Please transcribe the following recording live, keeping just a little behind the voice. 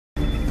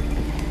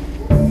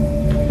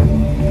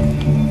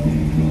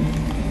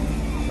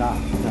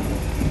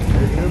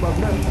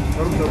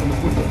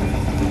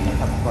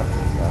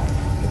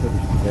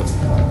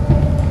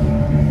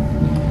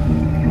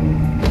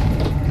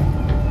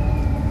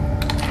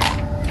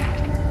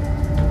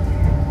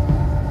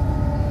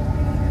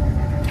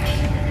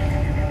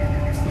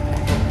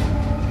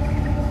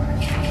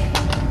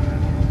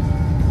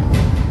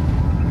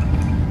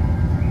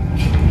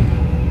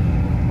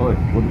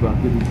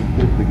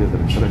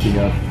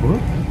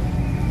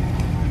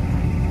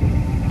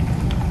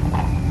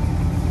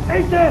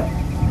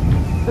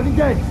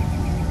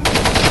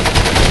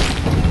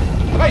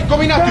Hey,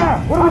 coming at you!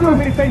 What are we doing?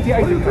 What do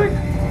you think?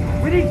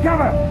 We need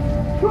cover!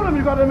 Shoot him,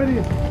 you goddamn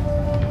idiot!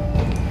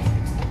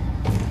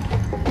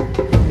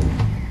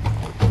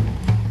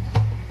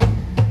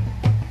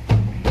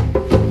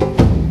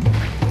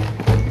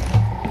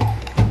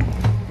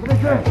 What do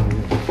they say?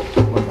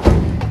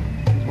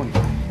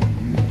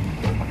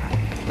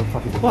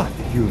 What?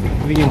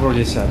 We can go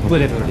this side,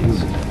 whatever it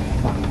is.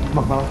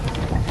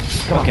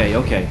 Okay,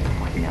 okay.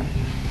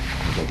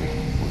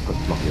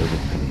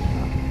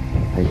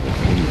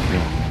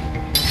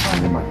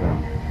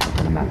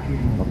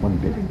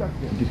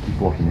 Just keep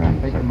walking around.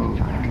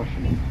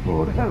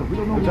 What the hell? We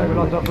don't know why we're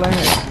not up playing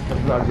it.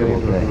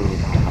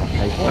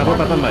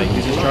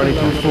 This is Charlie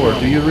 2-4.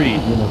 Do you read?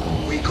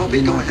 We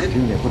copy, go ahead.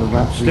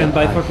 Stand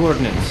by for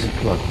coordinates.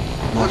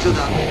 Roger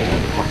that.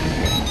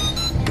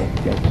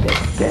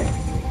 Dead.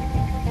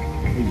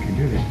 Hey, you can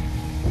do this.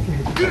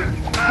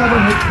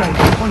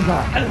 One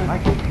guy.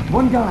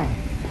 One guy.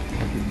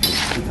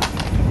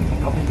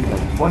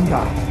 One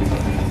guy.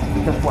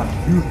 Just one.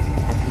 You.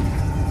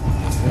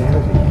 Where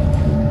is he?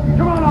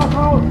 Come on,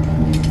 asshole!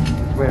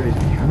 Where is he?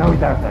 I know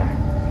he's out there.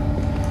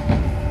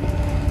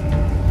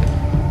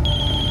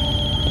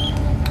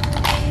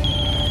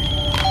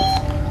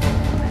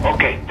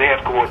 Okay, they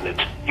have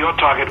coordinates. Your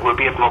target will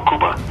be at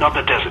Mokuba, not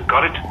the desert.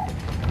 Got it?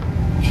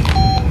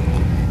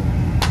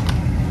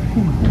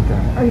 Who is this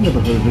guy? I ain't never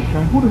heard of this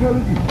guy. Who the hell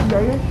is he?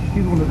 CIA?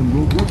 He's one of them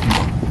rogue working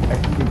ones.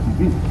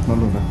 Ex-KGB. No,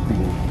 that's big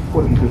old.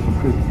 What if he did some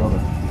crazy brother?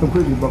 Some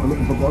crazy brother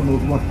looking for God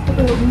knows what. What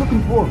the hell is he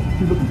looking for?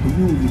 He's looking for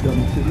you, you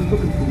dumb shit. He's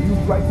looking for you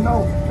right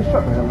now. Just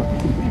shut the hell up. You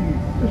can see me.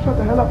 Just shut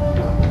the hell up.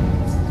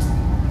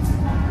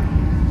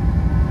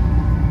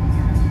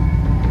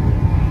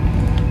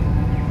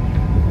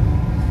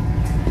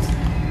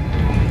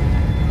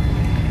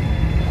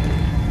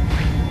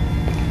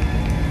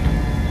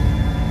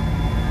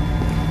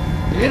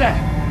 You hear that?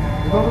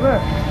 He's over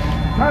there.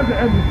 Time to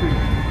end this thing.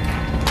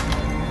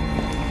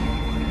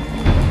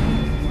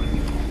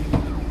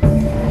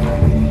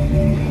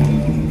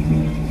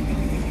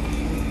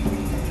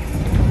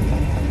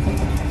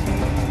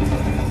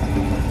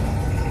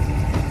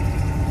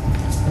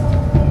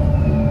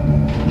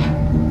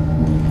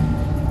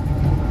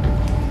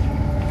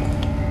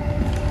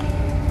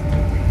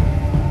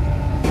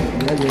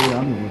 Yeah,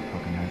 I'm the worst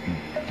fucking nightmare.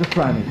 Just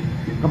try me.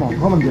 Come on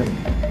and get him.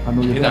 I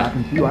know you're there. I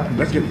can see you.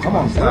 Let's get him. Come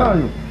on, where are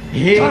you?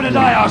 Time to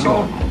die,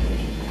 asshole!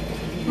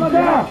 Not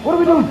there! What are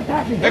we doing?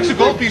 Attacking! Extra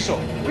gold piso!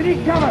 We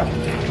need cover!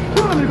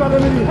 Shoot him, you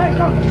goddamn idiot! Hey,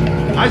 come!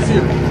 I see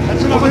him!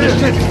 That's enough of this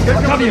shit!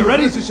 Get cover, you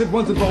ready? This shit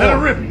once and for all. Let her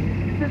rip!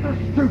 This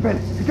is stupid!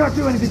 You can't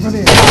do anything from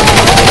here!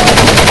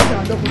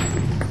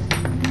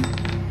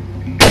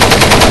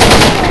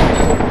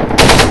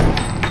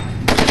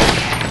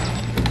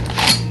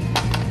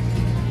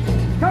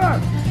 Cover!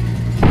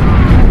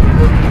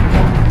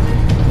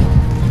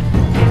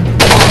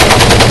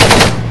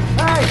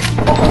 Hey!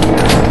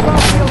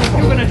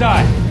 You're gonna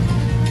die.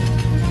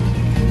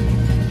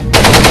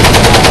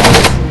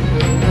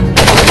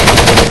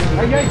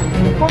 Hey,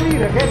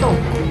 comida, quieto!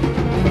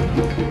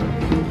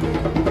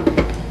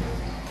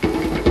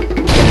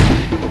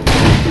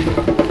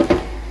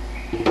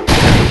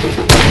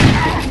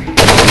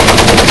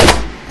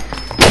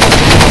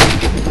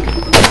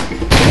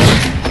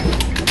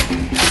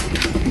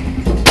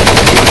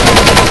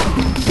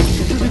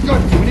 This isn't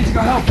good! We need to go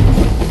help!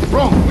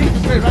 Wrong! We need to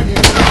stay right here!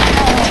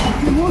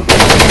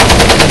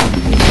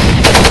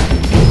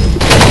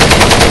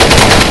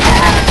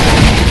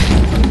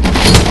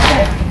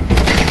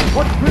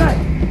 What's grenade?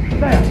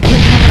 There!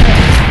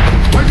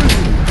 Right with you!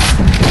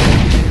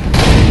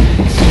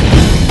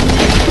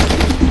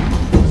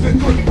 Is that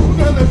good? Who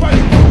the hell are they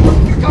fighting?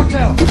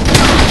 Cocktail!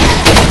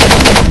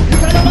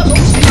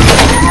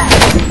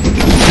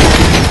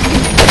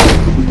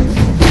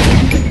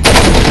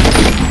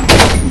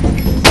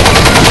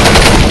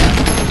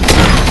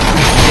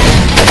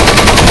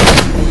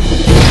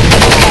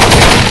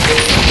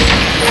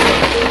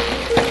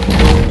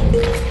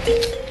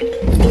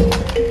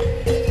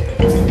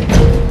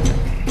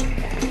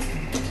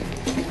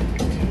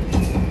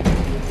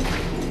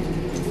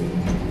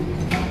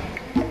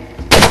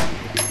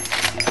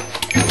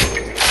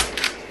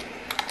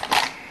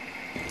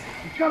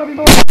 It's gotta be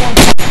more than one!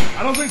 I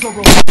don't think so,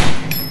 bro.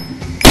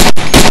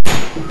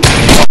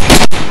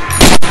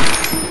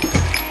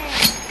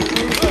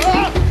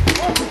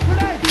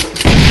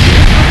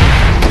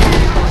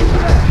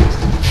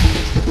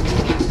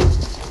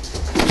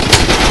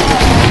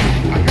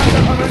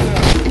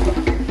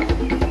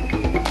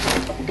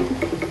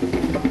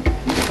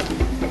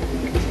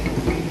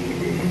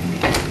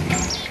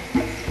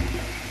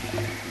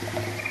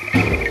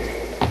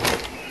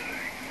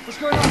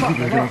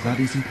 gonna get off that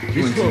easy?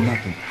 You ain't seen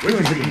nothing. You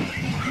ain't hitting me.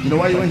 You know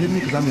why you ain't hitting me?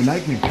 Because I'm your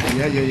nightmare.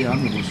 Yeah,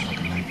 I'm your worst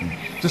fucking nightmare.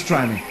 Just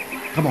try me.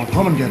 Come on,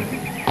 come and get it.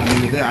 I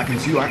know you're there. I can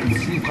see you.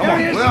 Come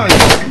on, where are you?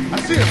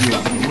 I see you.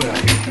 Where are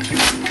you?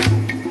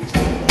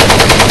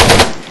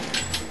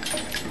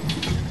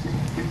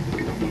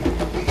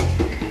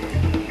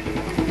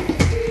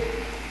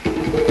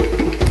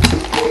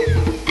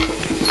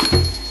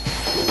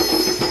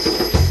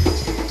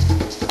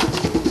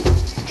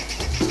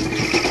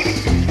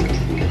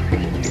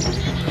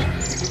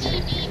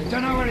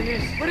 Don't know where he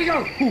is. Where'd he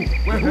go? Who?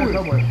 Where?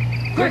 Somewhere.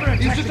 Quick,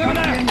 he's just over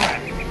there.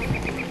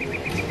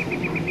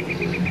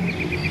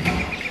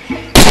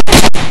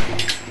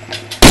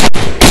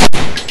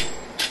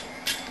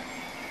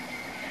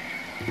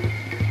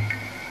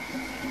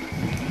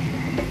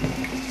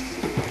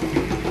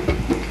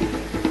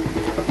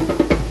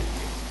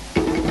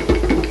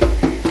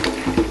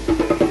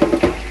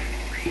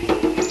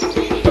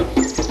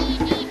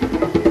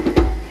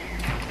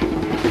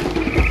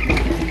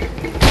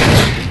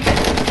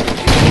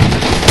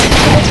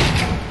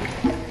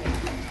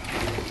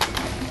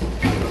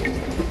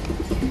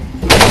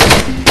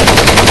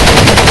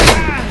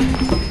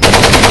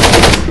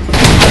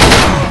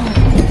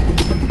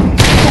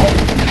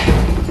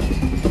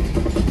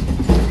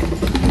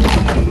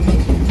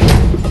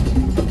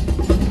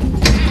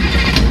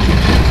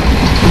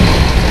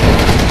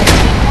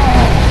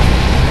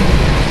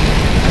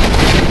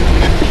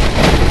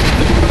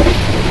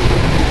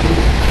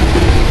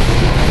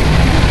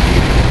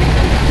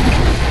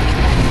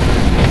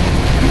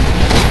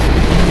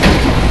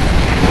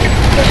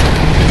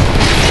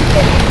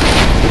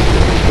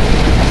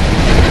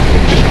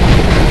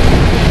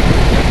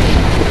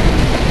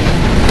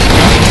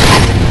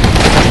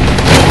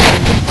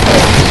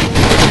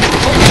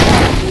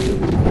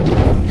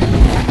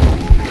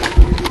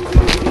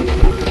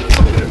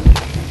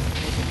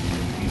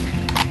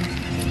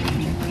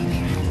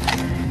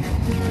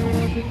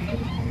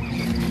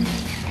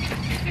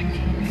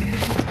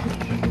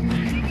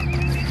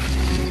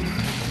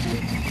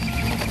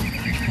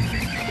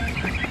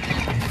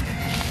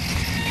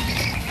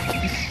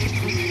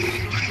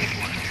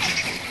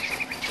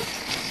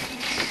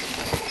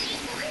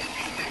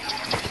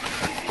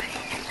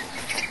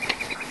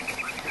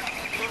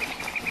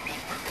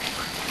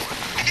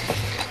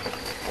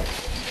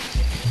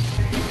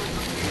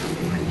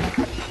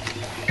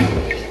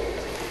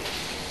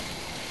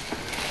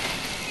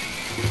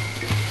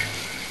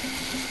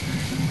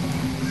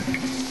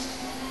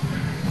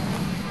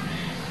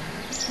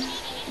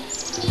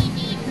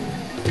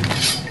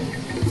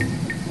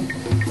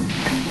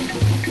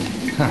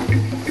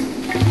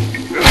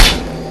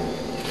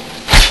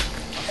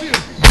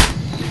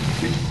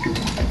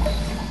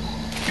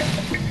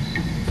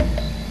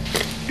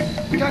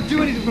 Can't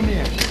do anything from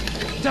here.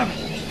 Damn it.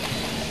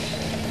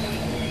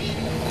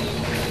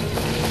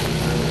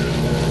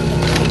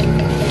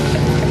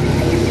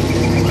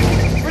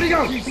 Where'd he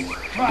go?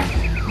 Right.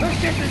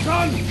 Let's get this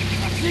on.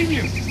 I've seen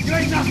you. You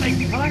ain't nothing.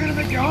 And I'm gonna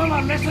make you a whole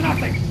lot less than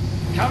nothing.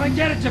 Come and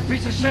get it, you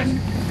piece of shit.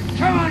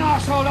 Come on,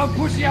 arsehole. Don't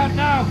pussy out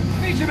now.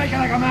 Me to make it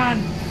like a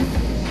man.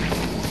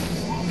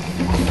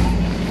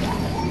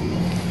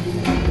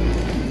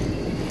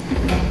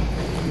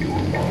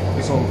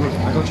 It's all good.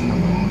 I got your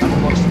number.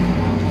 I'm watching.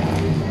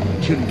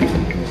 Kill me.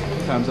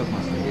 Time's up,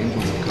 my friend.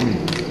 Angels, come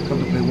here. Come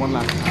to play one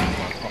last time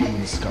before I pop you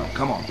in the skull.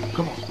 Come on.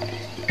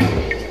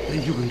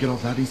 Think you can get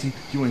off that easy?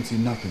 You ain't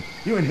seen nothing.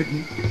 You ain't hitting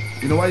me.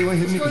 You know why you ain't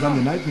hitting me? Because I'm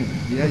the nightmare.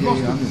 Yeah, I'm your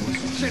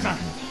worst. Shit, man.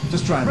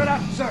 Just try Spread me.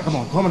 out, sir. Come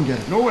on, come and get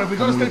it. Nowhere. We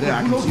gotta stay there.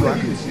 I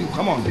can see you.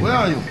 Come on. Where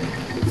are you?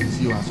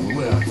 See you, asshole.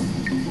 Where are you?